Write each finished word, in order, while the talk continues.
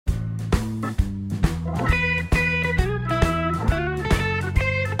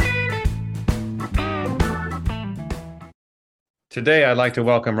Today, I'd like to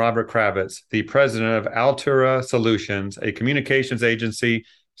welcome Robert Kravitz, the president of Altura Solutions, a communications agency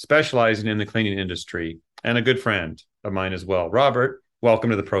specializing in the cleaning industry, and a good friend of mine as well. Robert, welcome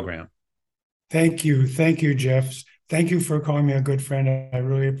to the program. Thank you. Thank you, Jeff. Thank you for calling me a good friend. I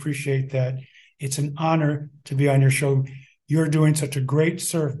really appreciate that. It's an honor to be on your show. You're doing such a great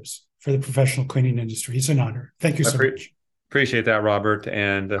service for the professional cleaning industry. It's an honor. Thank you I so much. appreciate that, Robert.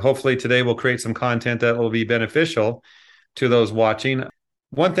 And hopefully, today we'll create some content that will be beneficial to those watching.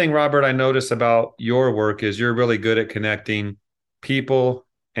 One thing, Robert, I notice about your work is you're really good at connecting people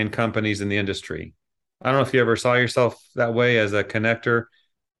and companies in the industry. I don't know if you ever saw yourself that way as a connector.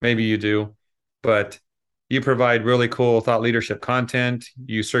 Maybe you do, but you provide really cool thought leadership content.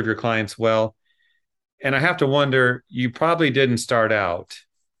 You serve your clients well. And I have to wonder, you probably didn't start out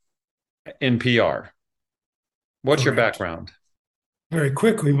in PR. What's your Correct. background? Very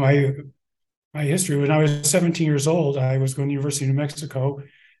quickly, my history. When I was 17 years old, I was going to the University of New Mexico,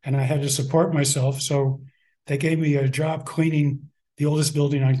 and I had to support myself. So they gave me a job cleaning the oldest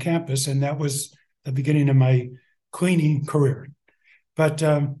building on campus, and that was the beginning of my cleaning career. But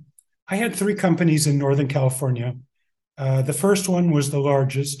I had three companies in Northern California. The first one was the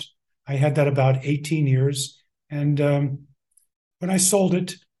largest. I had that about 18 years. And when I sold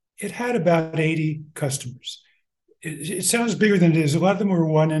it, it had about 80 customers. It sounds bigger than it is. A lot of them were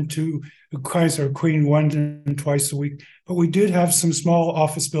one and two clients that are cleaning once and twice a week. But we did have some small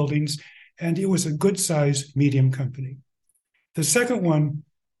office buildings, and it was a good size medium company. The second one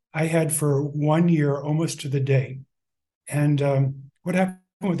I had for 1 year, almost to the day. And what happened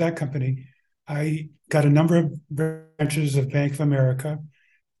with that company? I got a number of branches of Bank of America.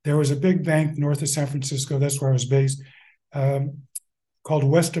 There was a big bank north of San Francisco, that's where I was based, called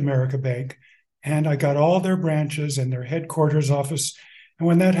West America Bank. And I got all their branches and their headquarters office. And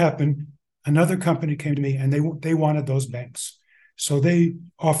when that happened, another company came to me and they wanted those banks. So they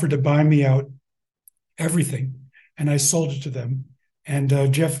offered to buy me out everything. And I sold it to them.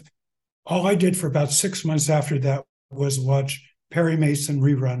 And Jeff, all I did for about 6 months after that was watch Perry Mason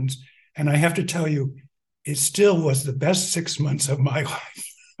reruns. And I have to tell you, it still was the best 6 months of my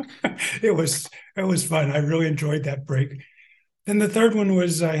life. It was fun. I really enjoyed that break. Then the third one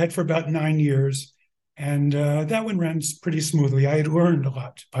was I had for about 9 years, and that one ran pretty smoothly. I had learned a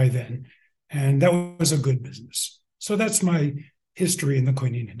lot by then, and that was a good business. So that's my history in the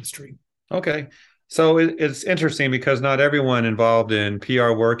cleaning industry. Okay. So it's interesting because not everyone involved in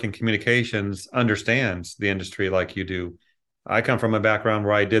PR work and communications understands the industry like you do. I come from a background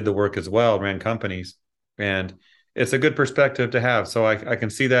where I did the work as well, ran companies, and it's a good perspective to have. So I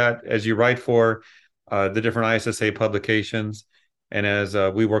can see that as you write for the different ISSA publications, and as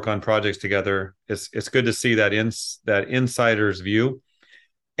we work on projects together, it's good to see that insider's view.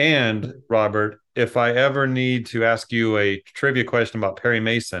 And Robert, if I ever need to ask you a trivia question about Perry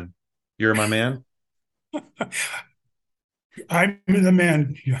Mason, you're my man. I'm the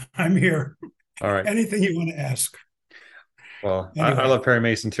man. I'm here. All right. Anything you want to ask. Well, I Anyway, love Perry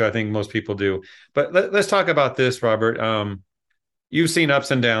Mason too. I think most people do. But let's talk about this, Robert. You've seen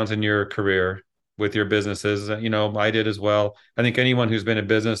ups and downs in your career with your businesses. I did as well. I think anyone who's been in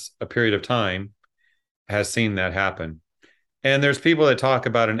business a period of time has seen that happen. And there's people that talk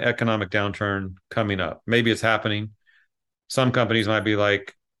about an economic downturn coming up. Maybe it's happening. Some companies might be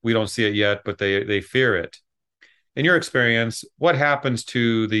like, we don't see it yet, but they fear it. In your experience, what happens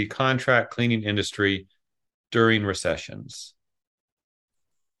to the contract cleaning industry during recessions?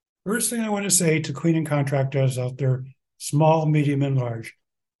 first thing I want to say to cleaning contractors out there, small, medium, and large,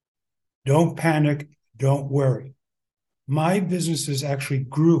 don't panic, don't worry. My businesses actually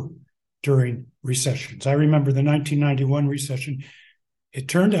grew during recessions. I remember the 1991 recession. It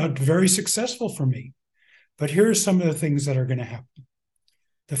turned out very successful for me. But here are some of the things that are going to happen.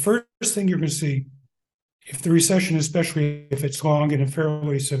 The first thing you're going to see, if the recession, especially if it's long and a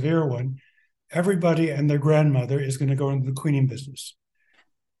fairly severe one, everybody and their grandmother is going to go into the cleaning business.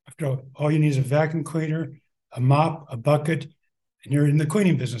 After all you need is a vacuum cleaner, a mop, a bucket, and you're in the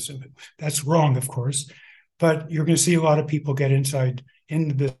cleaning business. That's wrong, of course, but you're going to see a lot of people get inside in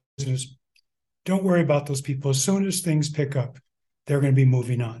the business. Don't worry about those people. As soon as things pick up, they're going to be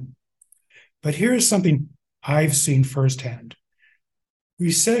moving on. But here's something I've seen firsthand.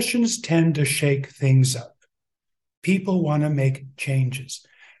 Recessions tend to shake things up. People want to make changes.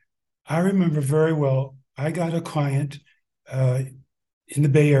 I remember very well, I got a client in the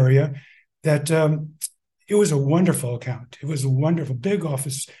Bay Area that it was a wonderful account. It was a wonderful big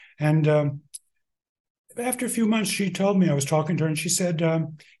office. And after a few months, she told me, I was talking to her, and she said,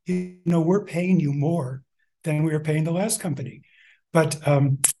 we're paying you more than we were paying the last company. But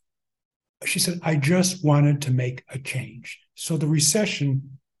She said, I just wanted to make a change. So the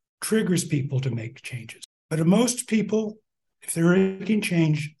recession triggers people to make changes. But most people, if they're making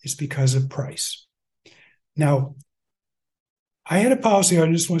change, it's because of price. Now, I had a policy,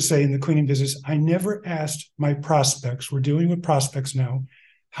 I just want to say, in the cleaning business, I never asked my prospects, we're dealing with prospects now,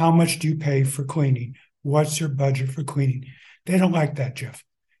 how much do you pay for cleaning? What's your budget for cleaning? They don't like that, Jeff.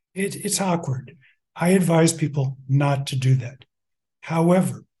 It's awkward. I advise people not to do that.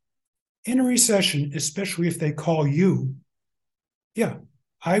 However, in a recession, especially if they call you, yeah,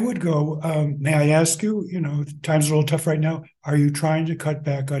 I would go, may I ask you, time's a little tough right now. Are you trying to cut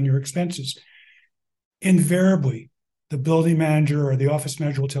back on your expenses? Invariably, the building manager or the office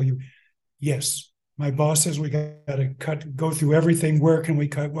manager will tell you, yes, my boss says we got to go through everything. Where can we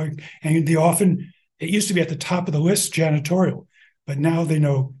cut? And it used to be at the top of the list, janitorial, but now they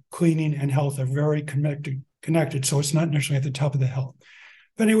know cleaning and health are very connected. So it's not necessarily at the top of the health.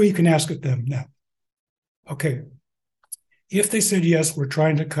 But anyway, you can ask it them now. Okay, if they said, yes, we're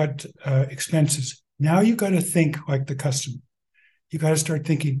trying to cut expenses, now you got to think like the customer. You got to start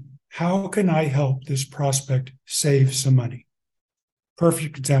thinking, how can I help this prospect save some money?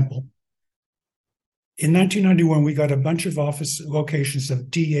 Perfect example. In 1991, we got a bunch of office locations of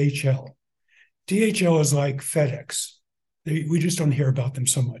DHL. DHL is like FedEx. We just don't hear about them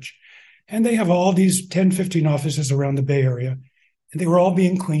so much. And they have all these 10, 15 offices around the Bay Area, and they were all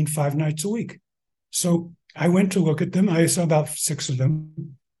being cleaned 5 nights a week. So I went to look at them. I saw about 6 of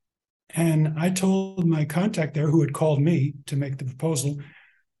them. And I told my contact there, who had called me to make the proposal,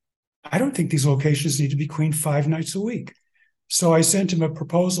 I don't think these locations need to be cleaned 5 nights a week. So I sent him a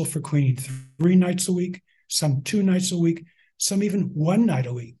proposal for cleaning 3 nights a week, some 2 nights a week, some even 1 night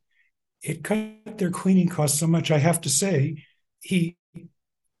a week. It cut their cleaning costs so much, I have to say, he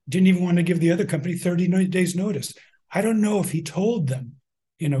didn't even want to give the other company 30 days notice. I don't know if he told them,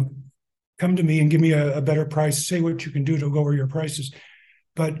 come to me and give me a better price, say what you can do to lower your prices.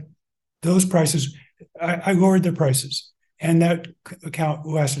 But those prices, I lowered their prices. And that account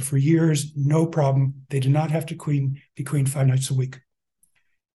lasted for years, no problem. They did not have to be cleaned 5 nights a week.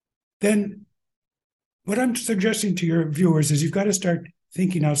 Then what I'm suggesting to your viewers is you've got to start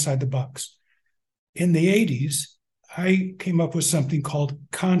thinking outside the box. In the 80s, I came up with something called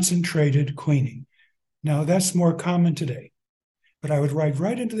concentrated cleaning. Now, that's more common today, but I would write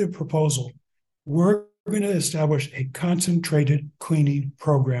right into the proposal, we're going to establish a concentrated cleaning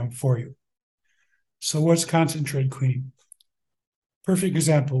program for you. So what's concentrated cleaning? Perfect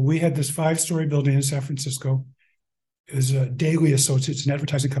example. We had this 5-story building in San Francisco. It was a Daily Associates, an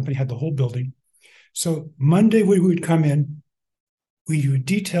advertising company, had the whole building. So Monday we would come in, we would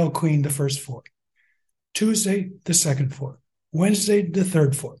detail clean the first floor. Tuesday, the second floor. Wednesday, the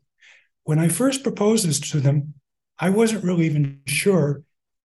third floor. When I first proposed this to them, I wasn't really even sure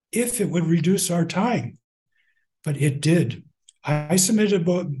if it would reduce our time, but it did. I submitted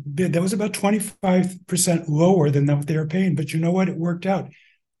a bid that was about 25% lower than what they were paying, but you know what? It worked out.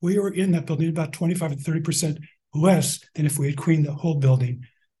 We were in that building about 25 to 30% less than if we had cleaned the whole building,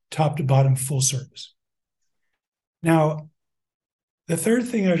 top to bottom, full service. Now, the third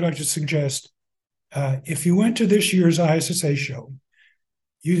thing I'd like to suggest, if you went to this year's ISSA show,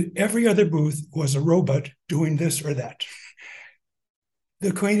 every other booth was a robot doing this or that.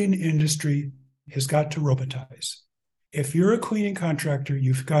 The cleaning industry has got to robotize. If you're a cleaning contractor,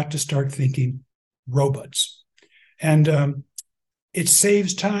 you've got to start thinking robots. And it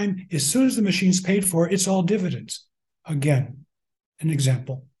saves time. As soon as the machine's paid for, it's all dividends. Again, an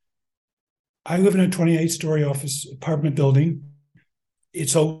example. I live in a 28-story office apartment building.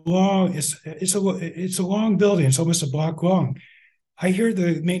 It's a long building. It's almost a block long. I hear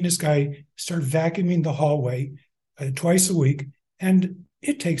the maintenance guy start vacuuming the hallway twice a week, and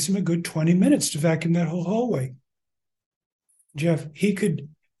it takes him a good 20 minutes to vacuum that whole hallway. Jeff,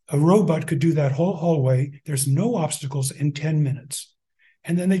 a robot could do that whole hallway. There's no obstacles in 10 minutes.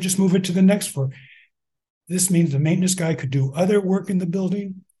 And then they just move it to the next floor. This means the maintenance guy could do other work in the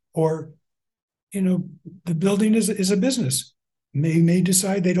building, or, the building is a business. May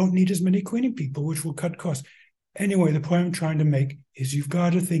decide they don't need as many cleaning people, which will cut costs. Anyway, the point I'm trying to make is you've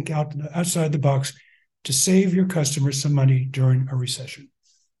got to think outside the box to save your customers some money during a recession.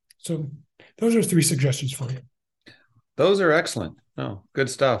 So those are 3 suggestions for you. Those are excellent. Oh, good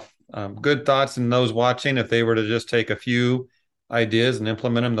stuff. Good thoughts. And those watching, if they were to just take a few ideas and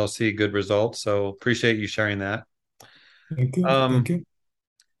implement them, they'll see good results. So appreciate you sharing that. Thank you. Thank you.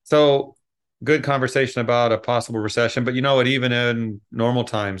 So good conversation about a possible recession, but you know what, even in normal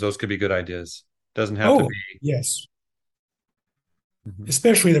times, those could be good ideas. Doesn't have to be. Yes. Mm-hmm.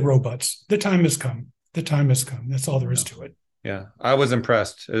 Especially the robots. The time has come. That's all there is to it. Yeah, I was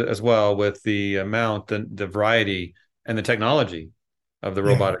impressed as well with the amount, the variety, and the technology of the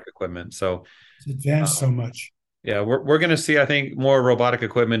Yeah, robotic equipment. So, it's advanced uh, so much. yeah, we're going to see, I think, more robotic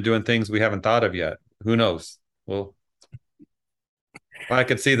equipment doing things we haven't thought of yet. Who knows? Well, if I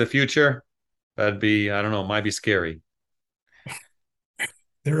could see the future, that'd be, I don't know, might be scary.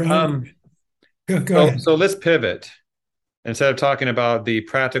 They're on. Um, Go ahead. so let's pivot. Instead of talking about the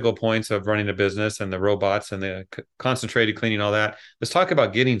practical points of running a business and the robots and the concentrated cleaning, all that, let's talk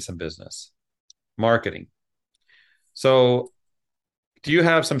about getting some business, marketing. So, do you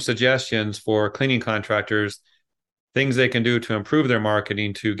have some suggestions for cleaning contractors, things they can do to improve their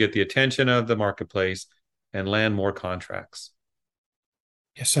marketing to get the attention of the marketplace and land more contracts?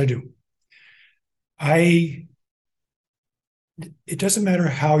 Yes, I do. I. It doesn't matter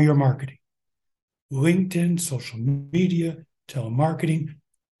how you're marketing. LinkedIn, social media, telemarketing,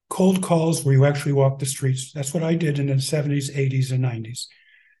 cold calls where you actually walk the streets. That's what I did in the 70s, 80s, and 90s.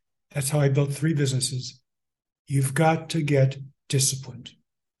 That's how I built 3 businesses. You've got to get disciplined.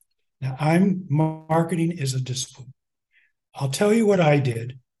 Now, marketing is a discipline. I'll tell you what I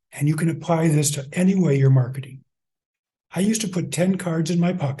did, and you can apply this to any way you're marketing. I used to put 10 cards in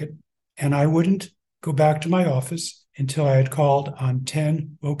my pocket, and I wouldn't go back to my office until I had called on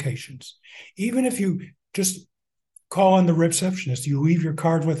 10 locations. Even if you just call on the receptionist, you leave your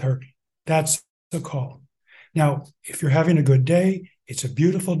card with her, that's a call. Now, if you're having a good day, it's a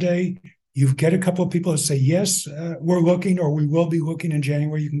beautiful day, you get a couple of people that say, yes, we're looking, or we will be looking in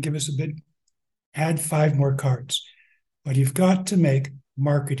January, you can give us a bid, add 5 more cards. But you've got to make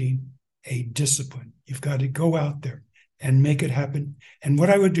marketing a discipline. You've got to go out there and make it happen. And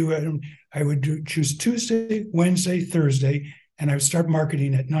what I would do, choose Tuesday, Wednesday, Thursday, and I would start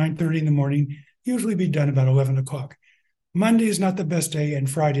marketing at 9:30 in the morning, usually be done about 11 o'clock. Monday is not the best day, and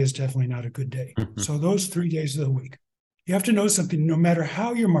Friday is definitely not a good day. So those 3 days of the week. You have to know something, no matter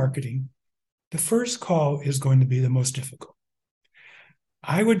how you're marketing, the first call is going to be the most difficult.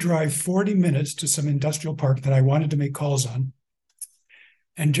 I would drive 40 minutes to some industrial park that I wanted to make calls on.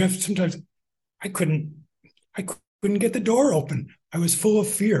 And Jeff, sometimes I couldn't get the door open. I was full of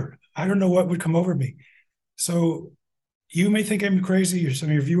fear. I don't know what would come over me. So you may think I'm crazy, or some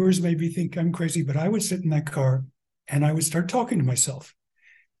of your viewers maybe think I'm crazy, but I would sit in that car and I would start talking to myself.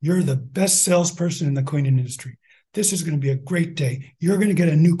 You're the best salesperson in the cleaning industry. This is going to be a great day. You're going to get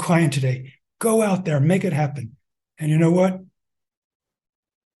a new client today. Go out there, make it happen. And you know what?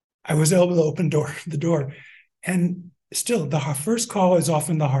 I was able to open the door. And still, the first call is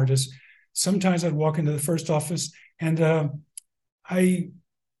often the hardest. Sometimes I'd walk into the first office and I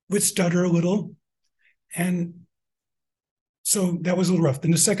would stutter a little. And so that was a little rough.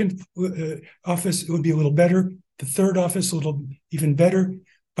 Then the second office, it would be a little better. The third office, a little even better.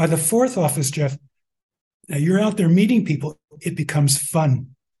 By the fourth office, Jeff, now you're out there meeting people. It becomes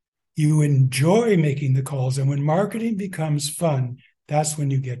fun. You enjoy making the calls. And when marketing becomes fun, that's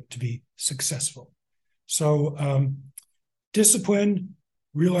when you get to be successful. So discipline,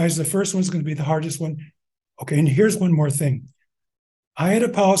 realize the first one's going to be the hardest one. Okay, and here's one more thing. I had a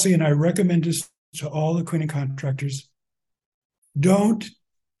policy, and I recommend this to all the cleaning contractors. Don't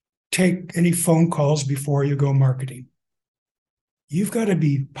take any phone calls before you go marketing. You've got to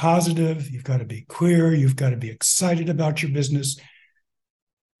be positive. You've got to be clear. You've got to be excited about your business.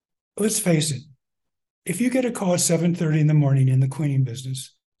 Let's face it. If you get a call at 7:30 in the morning in the cleaning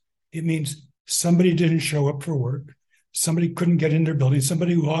business, it means somebody didn't show up for work. Somebody couldn't get in their building.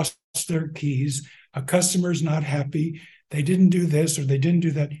 Somebody lost their keys. A customer's not happy. They didn't do this or they didn't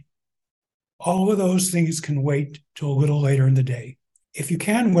do that. All of those things can wait till a little later in the day. If you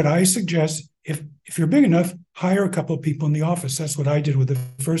can, what I suggest, if you're big enough, hire a couple of people in the office. That's what I did with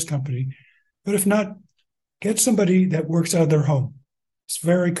the first company. But if not, get somebody that works out of their home. It's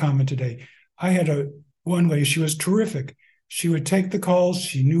very common today. I had one lady, she was terrific. She would take the calls.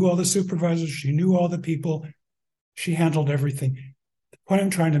 She knew all the supervisors. She knew all the people. She handled everything. The point I'm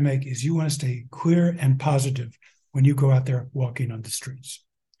trying to make is you want to stay clear and positive when you go out there walking on the streets.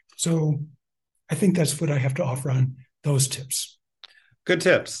 So I think that's what I have to offer on those tips. Good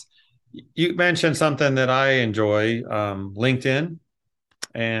tips. You mentioned something that I enjoy, LinkedIn,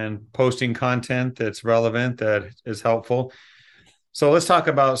 and posting content that's relevant, that is helpful. So let's talk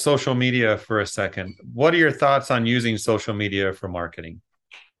about social media for a second. What are your thoughts on using social media for marketing?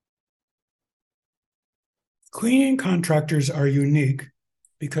 Cleaning contractors are unique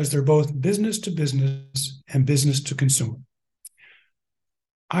because they're both business to business and business to consumer.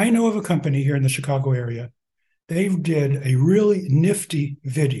 I know of a company here in the Chicago area. They did a really nifty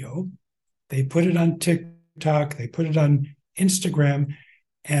video. They put it on TikTok, they put it on Instagram,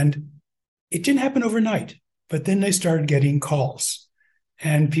 and it didn't happen overnight. But then they started getting calls.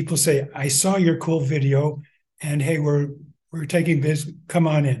 And people say, I saw your cool video, and hey, we're taking business, come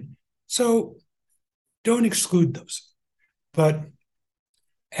on in. So don't exclude those. But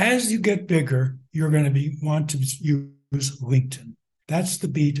as you get bigger, you're going to want to use LinkedIn. That's the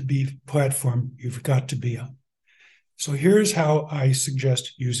B2B platform you've got to be on. So here's how I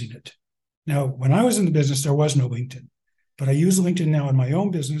suggest using it. Now, when I was in the business, there was no LinkedIn, but I use LinkedIn now in my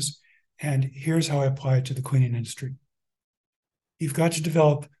own business, and here's how I apply it to the cleaning industry. You've got to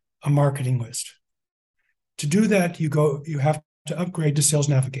develop a marketing list. To do that, you have to upgrade to Sales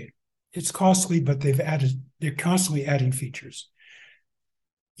Navigator. It's costly, but they're constantly adding features.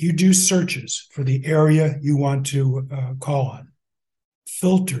 You do searches for the area you want to call on,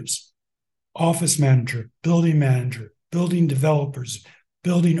 filters, office manager, building developers,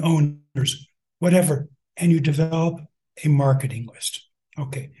 building owners, whatever, and you develop a marketing list.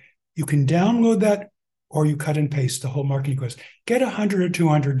 Okay, you can download that or you cut and paste the whole marketing list. Get 100 or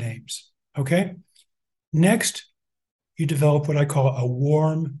 200 names, okay? Next, you develop what I call a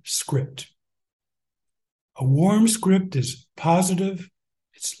warm script. A warm script is positive,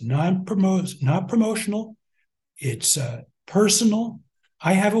 it's not promotional, it's personal.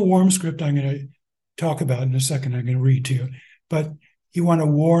 I have a warm script I'm going to talk about in a second. I'm going to read to you. But you want a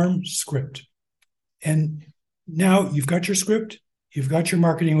warm script. And now you've got your script, you've got your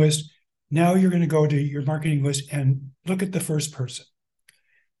marketing list. Now you're going to go to your marketing list and look at the first person.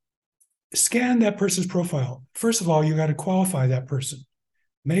 Scan that person's profile. First of all, you got to qualify that person.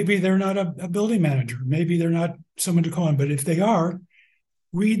 Maybe they're not a building manager. Maybe they're not someone to call on. But if they are,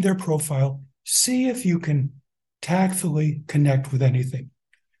 read their profile. See if you can tactfully connect with anything.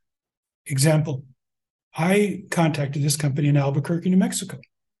 Example, I contacted this company in Albuquerque, New Mexico.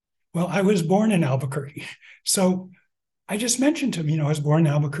 Well, I was born in Albuquerque. So I just mentioned to him, I was born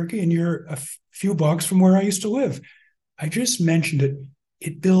in Albuquerque and you're a few blocks from where I used to live. I just mentioned it.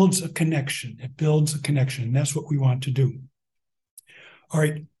 It builds a connection. And that's what we want to do. All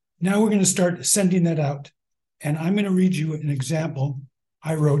right, now we're going to start sending that out. And I'm going to read you an example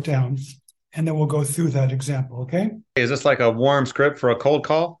I wrote down, and then we'll go through that example, okay? Is this like a warm script for a cold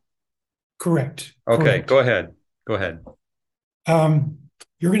call? Correct. Okay, Correct. go ahead.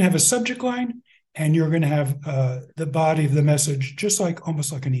 You're going to have a subject line, and you're going to have the body of the message,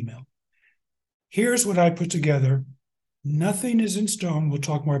 almost like an email. Here's what I put together. Nothing is in stone. We'll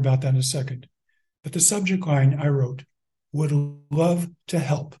talk more about that in a second. But the subject line I wrote, would love to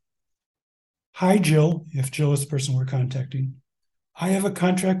help. Hi, Jill, if Jill is the person we're contacting. I have a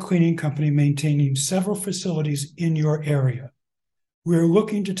contract cleaning company maintaining several facilities in your area. We're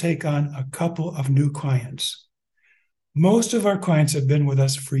looking to take on a couple of new clients. Most of our clients have been with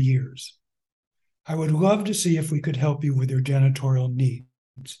us for years. I would love to see if we could help you with your janitorial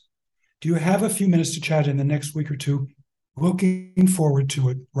needs. Do you have a few minutes to chat in the next week or two? Looking forward to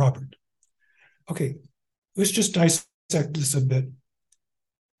it, Robert. Okay, let's just dissect this a bit.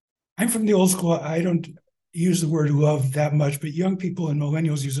 I'm from the old school. I don't use the word love that much, but young people and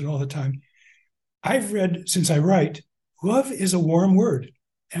millennials use it all the time. I've read, since I write, love is a warm word,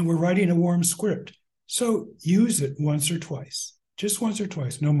 and we're writing a warm script. So use it once or twice, just once or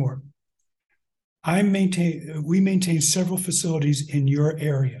twice, no more. We maintain several facilities in your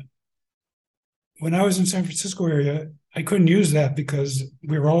area. When I was in San Francisco area, I couldn't use that because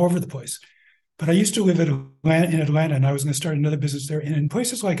we were all over the place. But I used to live in Atlanta, and I was going to start another business there. And in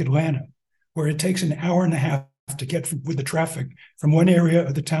places like Atlanta, where it takes an hour and a half to get with the traffic from one area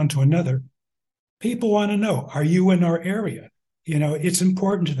of the town to another, people want to know, are you in our area? It's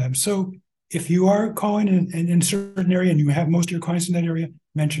important to them. So if you are calling in a certain area and you have most of your clients in that area,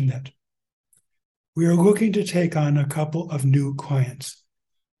 mention that. We are looking to take on a couple of new clients.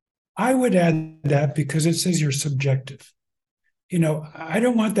 I would add that because it says you're subjective. I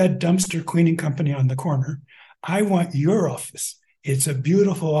don't want that dumpster cleaning company on the corner. I want your office. It's a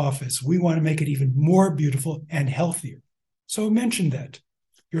beautiful office. We want to make it even more beautiful and healthier. So mention that.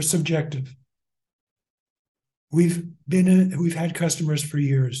 You're subjective. We've had customers for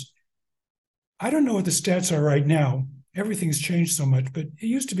years. I don't know what the stats are right now. Everything's changed so much, but it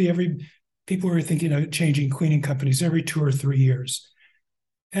used to be people were thinking of changing cleaning companies every 2 or 3 years.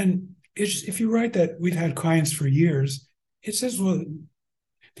 And if you write that we've had clients for years, it says, well,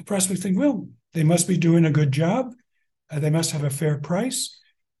 the prospect think, well, they must be doing a good job. They must have a fair price.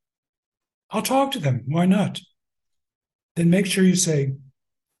 I'll talk to them. Why not? Then make sure you say,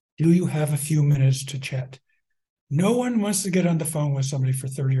 do you have a few minutes to chat? No one wants to get on the phone with somebody for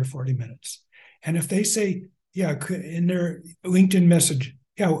 30 or 40 minutes. And if they say, yeah, in their LinkedIn message,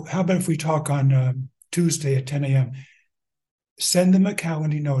 yeah, how about if we talk on Tuesday at 10 a.m.? Send them a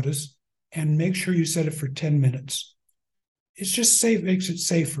calendar notice and make sure you set it for 10 minutes. It's just safe, makes it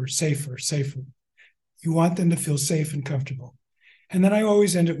safer. You want them to feel safe and comfortable. And then I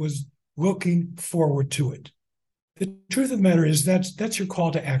always end it with looking forward to it. The truth of the matter is that's your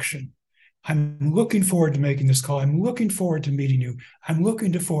call to action. I'm looking forward to making this call. I'm looking forward to meeting you. I'm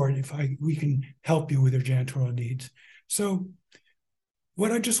looking forward if we can help you with your janitorial needs. So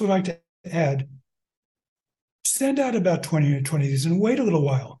what I just would like to add, send out about 20 of these and wait a little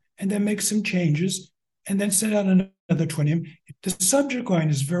while and then make some changes and then send out another 20. The subject line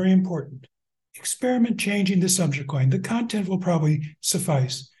is very important. Experiment changing the subject line. The content will probably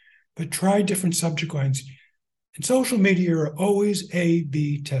suffice, but try different subject lines. In social media, you're always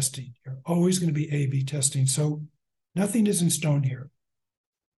A/B testing. You're always going to be A/B testing. So nothing is in stone here.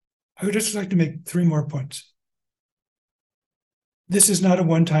 I would just like to make 3 more points. This is not a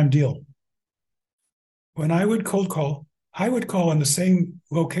one-time deal. When I would cold call, I would call on the same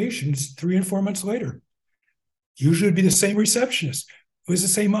locations 3 and 4 months later. Usually it'd be the same receptionist. It was the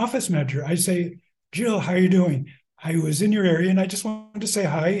same office manager. I'd say, Jill, how are you doing? I was in your area and I just wanted to say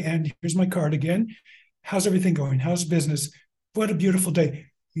hi, and here's my card again. How's everything going? How's business? What a beautiful day.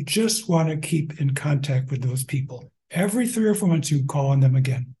 You just want to keep in contact with those people. Every 3 or 4 months, you call on them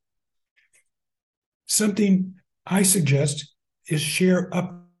again. Something I suggest is share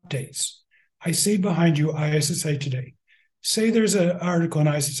updates. I see behind you ISSA Today. Say there's an article in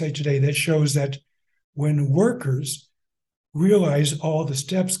ISSA Today that shows that when workers realize all the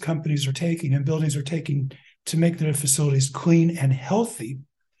steps companies are taking and buildings are taking to make their facilities clean and healthy,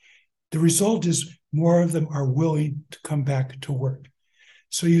 the result is more of them are willing to come back to work.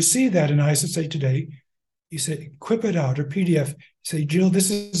 So you see that in ISSA Today. You say, equip it out, or PDF. You say, Jill, this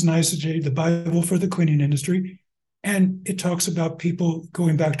is an ISSA, the Bible for the cleaning industry. And it talks about people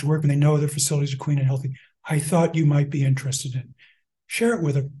going back to work when they know their facilities are clean and healthy. I thought you might be interested in. Share it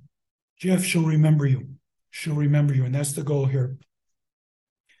with her. Jeff, she'll remember you. She'll remember you. And that's the goal here.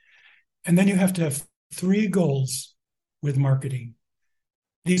 And then you have to have 3 goals with marketing.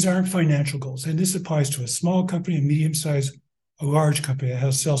 These aren't financial goals. And this applies to a small company, a medium-sized, a large company that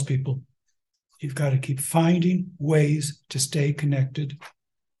has salespeople. You've got to keep finding ways to stay connected.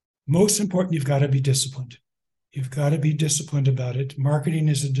 Most important, you've got to be disciplined. You've got to be disciplined about it. Marketing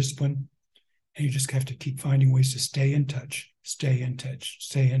is a discipline, and you just have to keep finding ways to stay in touch, stay in touch,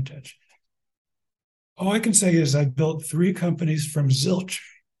 stay in touch. All I can say is I built 3 companies from zilch,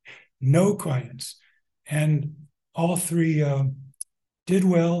 no clients, and all 3 did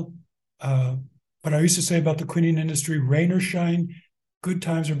well. But I used to say about the cleaning industry, rain or shine, good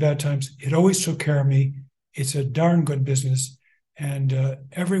times or bad times, it always took care of me. It's a darn good business, and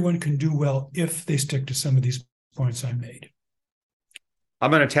everyone can do well if they stick to some of these points I made.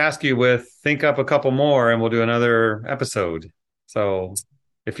 I'm going to task you with think up a couple more and we'll do another episode. So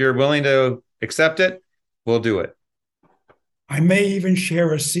if you're willing to accept it, we'll do it. I may even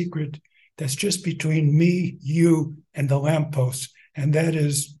share a secret that's just between me, you, and the lamppost. And that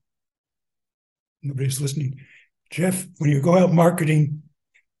is, nobody's listening. Jeff, when you go out marketing,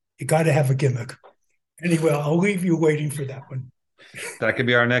 you got to have a gimmick. Anyway, I'll leave you waiting for that one. That could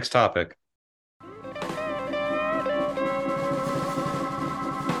be our next topic.